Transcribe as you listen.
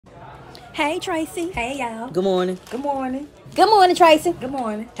Hey, Tracy. Hey, y'all. Good morning. Good morning. Good morning, Tracy. Good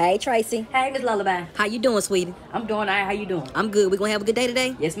morning. Hey, Tracy. Hey, Miss Lullaby. How you doing, sweetie? I'm doing all right. How you doing? I'm good. We gonna have a good day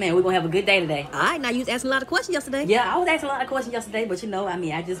today? Yes, ma'am. We're going to have a good day today. All right, now you was asking a lot of questions yesterday. Yeah, I was asking a lot of questions yesterday, but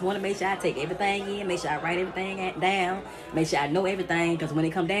I just want to make sure I take everything in, make sure I write everything down, make sure I know everything, because when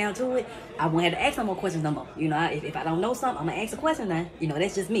it come down to it, I won't have to ask no more questions no more. If I don't know something, I'm going to ask a question now.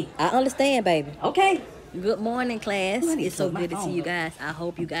 That's just me. I understand, baby. Okay. Good morning, class. Ooh, It's so my good to see phone you up. guys. I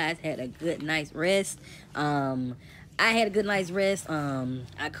hope you guys had a good night's rest. I had a good night's rest.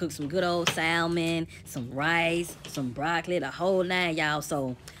 I cooked some good old salmon, some rice, some broccoli, the whole nine, y'all.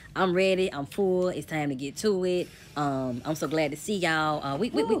 So I'm ready. I'm full. It's time to get to it. I'm so glad to see y'all. We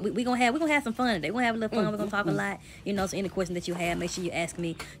gonna have some fun today. We're gonna have a little fun. We're gonna talk a lot. So any question that you have, make sure you ask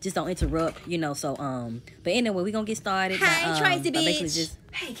me. Just don't interrupt. But anyway, we gonna get started. Hey, Tracy, bitch.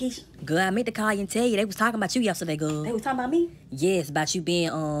 Hey, Keisha. Girl, I meant to call you and tell you they was talking about you yesterday, girl. They was talking about me? Yes, about you being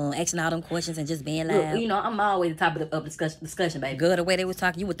asking all them questions and just being loud. Look, I'm always the topic of discussion, baby. Girl, the way they was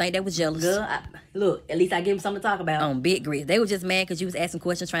talking, you would think they was jealous. Girl, look, at least I give them something to talk about. On big grits. They was just mad because you was asking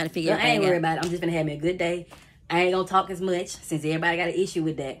questions trying to figure Girl, I ain't everything worried out. about it. I'm just gonna have me a good day. I ain't gonna talk as much since everybody got an issue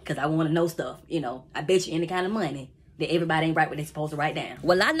with that because I want to know stuff. I bet you any kind of money that everybody ain't write what they supposed to write down.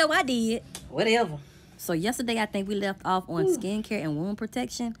 Well, I know I did. Whatever. So yesterday, I think we left off on skincare and wound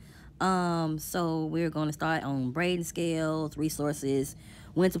protection. So we're going to start on braiding scales, resources,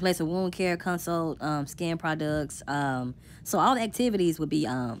 when to place a wound care consult, skin products. So all the activities would be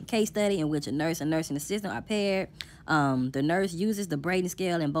case study in which a nurse and nursing assistant are paired. The nurse uses the braiding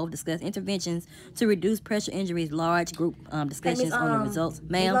scale and both discuss interventions to reduce pressure injuries, large group discussions on the results.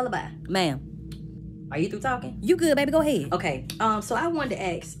 Ma'am? Lullaby. Ma'am. Are you through talking? You good, baby. Go ahead. Okay. So I wanted to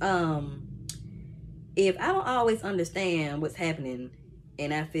ask, if I don't always understand what's happening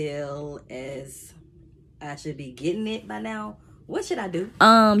and I feel as I should be getting it by now, what should I do?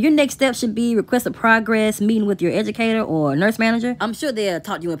 Your next step should be request a progress meeting with your educator or nurse manager. I'm sure they'll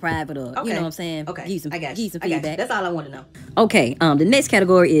talk to you in private or, Okay. you know what I'm saying? Okay. Give you some, I got give you you. some I got you. feedback. That's all I want to know. Okay, the next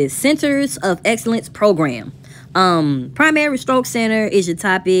category is Centers of Excellence Program. Primary Stroke Center is your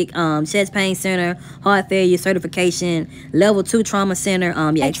topic. Chest Pain Center, Heart Failure Certification, Level 2 Trauma Center.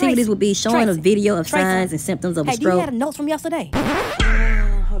 Your Hey, activities Tracy, will be showing a Tracy, video of Tracy. signs and symptoms of a Hey, do you stroke. have the notes from yesterday?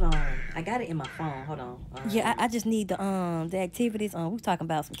 Hold on. I got it in my phone. Hold on. Yeah, I just need the activities. We were talking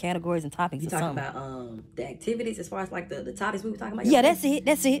about some categories and topics You or talking something. about the activities as far as like the topics we were talking about? Yeah, yesterday?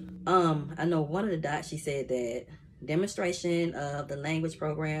 that's it. I know one of the dots, she said that demonstration of the language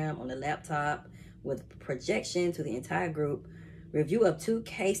program on the laptop with projection to the entire group, review of 2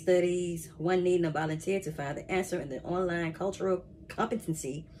 case studies, one needing a volunteer to find the answer in the online cultural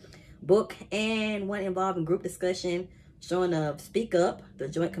competency book, and one involving group discussion showing of Speak Up, the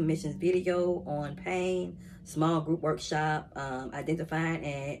Joint Commission's video on pain, small group workshop, identifying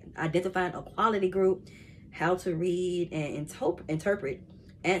a quality group, how to read and interpret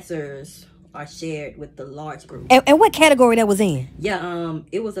answers are shared with the large group. And what category that was in? Yeah,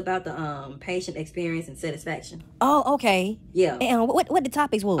 it was about the patient experience and satisfaction. Oh, okay. Yeah. And what the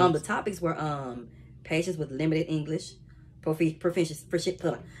topics was? The topics were patients with limited English proficiency,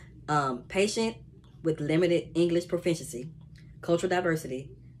 patient with limited English proficiency, cultural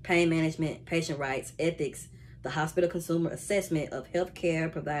diversity, pain management, patient rights, ethics, the hospital consumer assessment of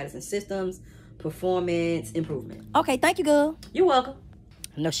healthcare providers and systems, performance improvement. Okay, thank you, girl. You're welcome.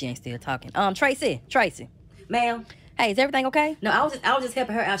 I know she ain't still talking. Tracy. Ma'am. Hey, is everything okay? No, I was just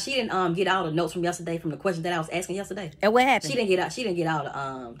helping her out. She didn't get all the notes from yesterday from the questions that I was asking yesterday. And what happened? She didn't get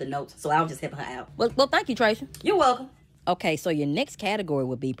all the notes, so I was just helping her out. Well, thank you, Tracy. You're welcome. Okay, so your next category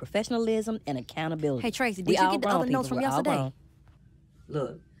would be professionalism and accountability. Hey, Tracy, We did you all get the grown other notes people. from We're all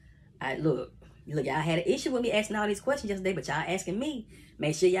yesterday? grown. Look, y'all had an issue with me asking all these questions yesterday, but y'all asking me.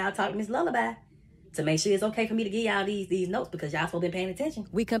 Make sure y'all talk to Miss Lullaby to make sure it's okay for me to give y'all these notes because y'all supposed to be paying attention.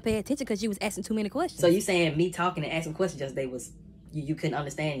 We couldn't pay attention because you was asking too many questions. So you saying me talking and asking questions yesterday was you couldn't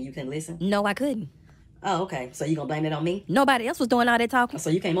understand and you couldn't listen? No, I couldn't. Oh, okay. So you gonna blame it on me? Nobody else was doing all that talking. So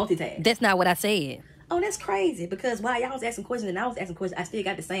you can't multitask? That's not what I said. Oh, that's crazy because while y'all was asking questions and I was asking questions, I still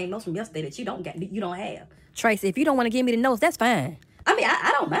got the same notes from yesterday that you don't have. Tracy, if you don't want to give me the notes, that's fine. I mean,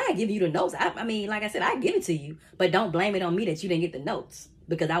 I don't mind giving you the notes. I mean, like I said, I give it to you, but don't blame it on me that you didn't get the notes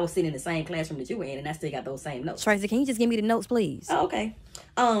because I was sitting in the same classroom that you were in and I still got those same notes. Tracy, can you just give me the notes, please? Oh, okay.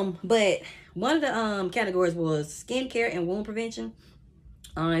 But one of the categories was skincare and wound prevention.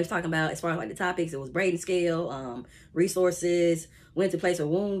 It was talking about, as far as like the topics, it was braiding scale, resources, when to place a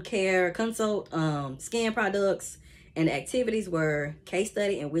wound care consult, skin products, And the activities were case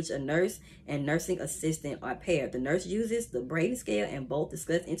study in which a nurse and nursing assistant are paired. The nurse uses the Braden scale and both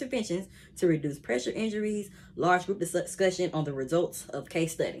discuss interventions to reduce pressure injuries. Large group discussion on the results of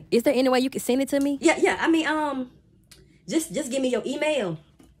case study. Is there any way you can send it to me? Yeah. I mean, just give me your email,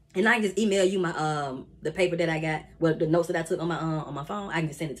 and I can just email you my the paper that I got, well, the notes that I took on my phone. I can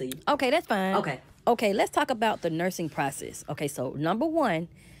just send it to you. Okay, that's fine. Okay, let's talk about the nursing process. Okay, so number 1,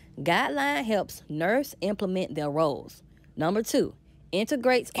 guideline helps nurse implement their roles. Number 2,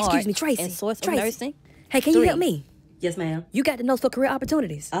 integrates art Tracy. and source of nursing. Hey, can you help me? Yes, ma'am. You got the notes for career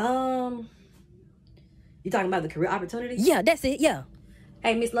opportunities. You talking about the career opportunities? Yeah, that's it. Yeah.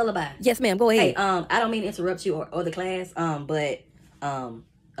 Hey, Miss Lullaby. Yes, ma'am. Go ahead. Hey, I don't mean to interrupt you or the class, but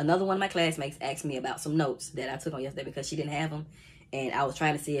another one of my classmates asked me about some notes that I took on yesterday because she didn't have them, and I was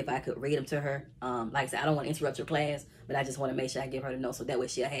trying to see if I could read them to her. Like I said, I don't want to interrupt your class, but I just want to make sure I give her the notes so that way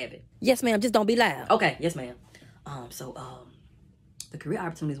she'll have it. Yes, ma'am. Just don't be loud. Okay, yes, ma'am. The career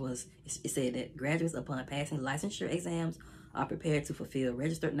opportunities was, it said that graduates upon passing licensure exams are prepared to fulfill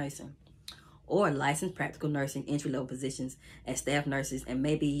registered nursing or licensed practical nursing entry-level positions as staff nurses and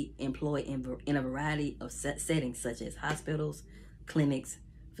may be employed in a variety of settings such as hospitals, clinics,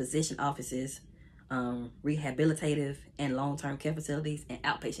 physician offices, rehabilitative and long-term care facilities, and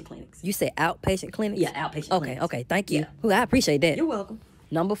outpatient clinics. You said outpatient clinics? Yeah, outpatient clinics. Okay, thank you. Yeah. Ooh, I appreciate that. You're welcome.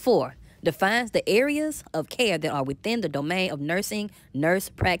 Number 4, defines the areas of care that are within the domain of nursing, nurse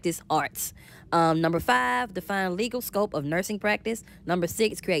practice arts. Number 5, define legal scope of nursing practice. Number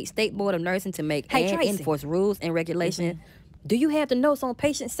 6, create state board of nursing to make and Tracy. enforce rules and regulations. Do you have the notes on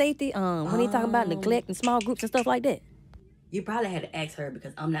patient safety when they talk about neglect and small groups and stuff like that? You probably had to ask her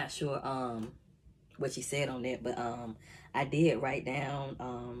because I'm not sure what she said on that, but I did write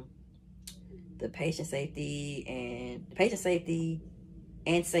down the patient safety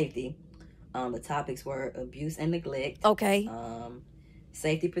and safety. The topics were abuse and neglect. Okay.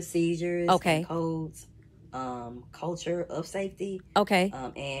 Safety procedures. Okay. And codes. Culture of safety. Okay.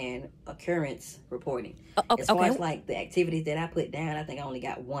 And occurrence reporting. Okay. As far as like the activities that I put down, I think I only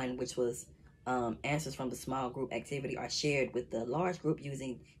got one, which was answers from the small group activity are shared with the large group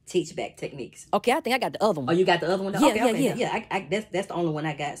using teach back techniques. Okay, I think I got the other one. Oh, you got the other one? Yeah. Yeah. That's the only one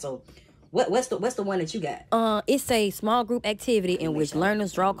I got. So what's the one that you got? It's a small group activity in which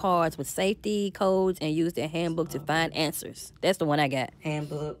learners draw cards with safety codes and use their handbook to find answers. That's the one I got.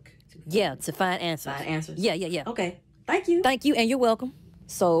 Handbook. To find answers. Find answers. Yeah. Okay. Thank you. Thank you, and you're welcome.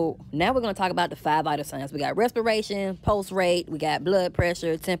 So now we're going to talk about the 5 vital signs. We got respiration, pulse rate, we got blood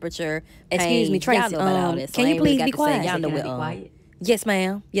pressure, temperature, pain. Excuse me, Tracy. Y'all know about all this. Can you please be quiet? Y'all know Can I what. be quiet? Yes,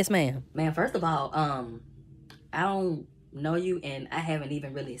 ma'am. Yes, ma'am. Man, first of all, I don't know you, and I haven't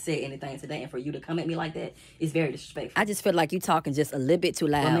even really said anything today, and for you to come at me like that is very disrespectful. I just feel like you talking just a little bit too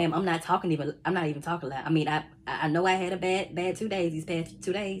loud. Well, ma'am, I'm not even talking loud. I mean, I know I had a bad 2 days, these past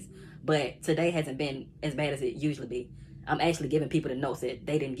 2 days, but today hasn't been as bad as it usually be. I'm actually giving people the notes that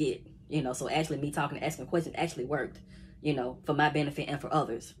they didn't get, so actually me talking and asking questions actually worked, for my benefit and for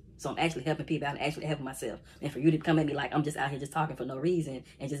others. So I'm actually helping people out and actually helping myself. And for you to come at me like I'm just out here just talking for no reason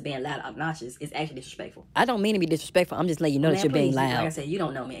and just being loud and obnoxious is actually disrespectful. I don't mean to be disrespectful. I'm just letting you know that you're being loud. Like I said, you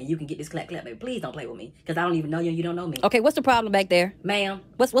don't know me, and you can get this clap, baby. Please don't play with me, because I don't even know you and you don't know me. Okay, what's the problem back there? Ma'am.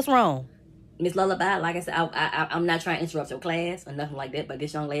 What's wrong? Miss Lullaby, like I said, I'm not trying to interrupt your class or nothing like that, but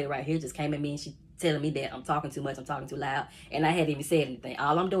this young lady right here just came at me and she telling me that I'm talking too much, I'm talking too loud, and I hadn't even said anything.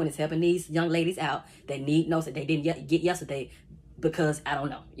 All I'm doing is helping these young ladies out that need notes that they didn't get yesterday, because I don't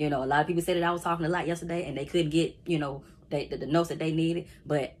know. A lot of people said that I was talking a lot yesterday and they couldn't get, the notes that they needed,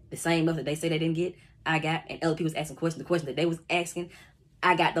 but the same notes that they said they didn't get, I got, and other people was asking questions, the questions that they was asking,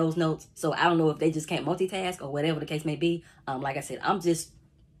 I got those notes. So I don't know if they just can't multitask or whatever the case may be. Like I said, I'm just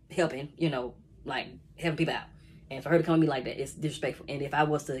helping, like helping people out. And for her to come at me like that, it's disrespectful. And if I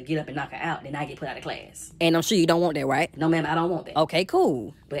was to get up and knock her out, then I get put out of class. And I'm sure you don't want that, right? No, ma'am, I don't want that. Okay,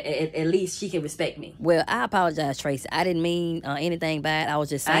 cool. But at least she can respect me. Well, I apologize, Tracy. I didn't mean anything bad. I was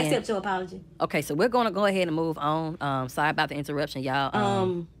just saying. I accept your apology. Okay, so we're going to go ahead and move on. Sorry about the interruption,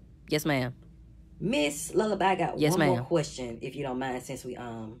 y'all. Yes, ma'am. Miss Lullaby, I got yes, one ma'am. more question, if you don't mind, since we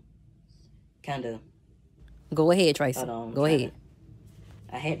kind of... Go ahead, Tracy. Hold on. Go ahead.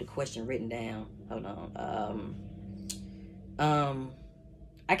 I had the question written down. Hold on.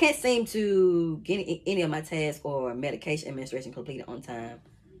 I can't seem to get any of my tasks or medication administration completed on time.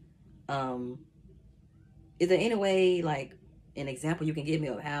 Is there any way, like, an example you can give me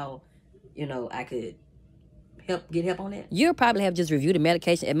of how, I could get help on that? You'll probably have just reviewed the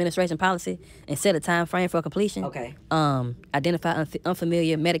medication administration policy and set a time frame for completion. Okay. Identify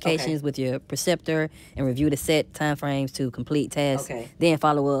unfamiliar medications with your preceptor and review the set time frames to complete tasks. Okay. Then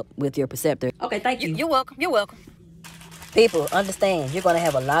follow up with your preceptor. Okay, thank you. You're welcome. You're welcome. People, understand, you're going to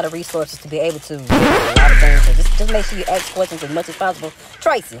have a lot of resources to be able to do a lot of things. So just make sure you ask questions as much as possible.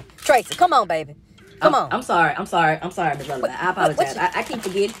 Tracy, come on, baby. Come on. I'm sorry, Miss Lola. I apologize. I keep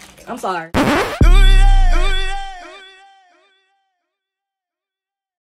forgetting. I'm sorry.